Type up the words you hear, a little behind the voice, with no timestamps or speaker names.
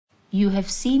You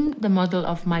have seen the model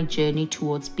of my journey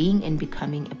towards being and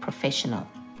becoming a professional.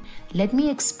 Let me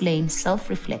explain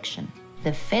self-reflection,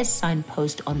 the first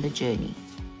signpost on the journey.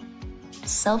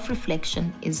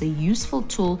 Self-reflection is a useful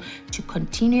tool to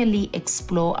continually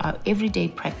explore our everyday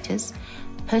practice,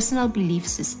 personal belief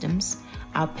systems,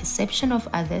 our perception of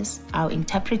others, our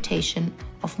interpretation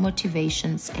of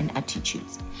motivations and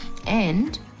attitudes.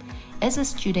 And as a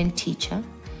student teacher,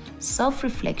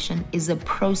 self-reflection is a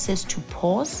process to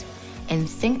pause and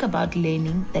think about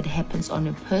learning that happens on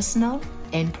a personal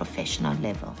and professional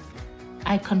level.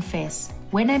 I confess,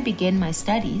 when I began my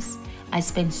studies, I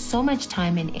spent so much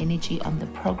time and energy on the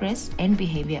progress and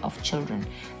behavior of children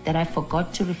that I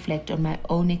forgot to reflect on my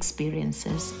own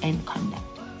experiences and conduct.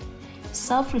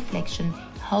 Self-reflection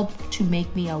helped to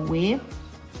make me aware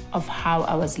of how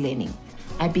I was learning.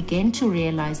 I began to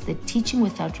realize that teaching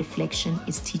without reflection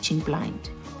is teaching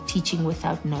blind, teaching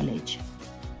without knowledge.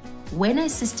 When I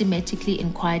systematically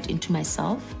inquired into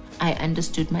myself, I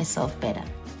understood myself better.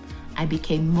 I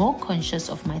became more conscious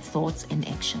of my thoughts and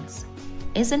actions.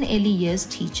 As an early years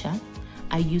teacher,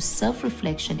 I used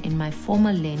self-reflection in my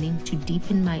formal learning to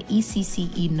deepen my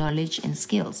ECCE knowledge and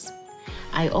skills.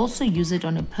 I also use it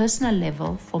on a personal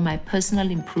level for my personal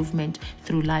improvement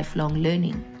through lifelong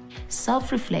learning.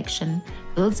 Self-reflection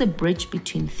builds a bridge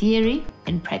between theory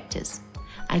and practice.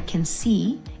 I can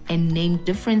see and name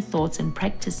different thoughts and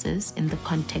practices in the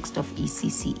context of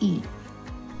ECCE.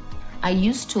 I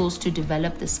use tools to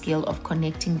develop the skill of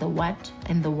connecting the what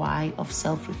and the why of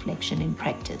self-reflection in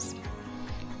practice.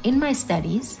 In my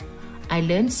studies, I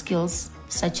learned skills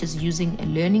such as using a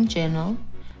learning journal,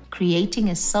 creating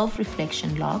a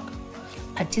self-reflection log,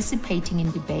 participating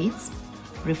in debates,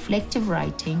 reflective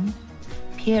writing,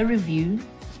 peer review,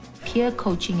 peer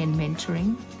coaching and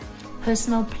mentoring,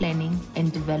 personal planning,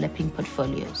 and developing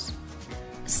portfolios.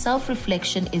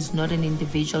 Self-reflection is not an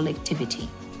individual activity.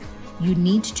 You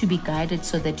need to be guided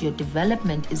so that your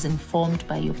development is informed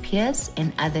by your peers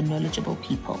and other knowledgeable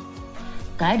people.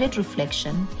 Guided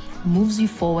reflection moves you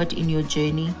forward in your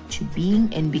journey to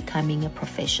being and becoming a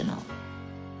professional.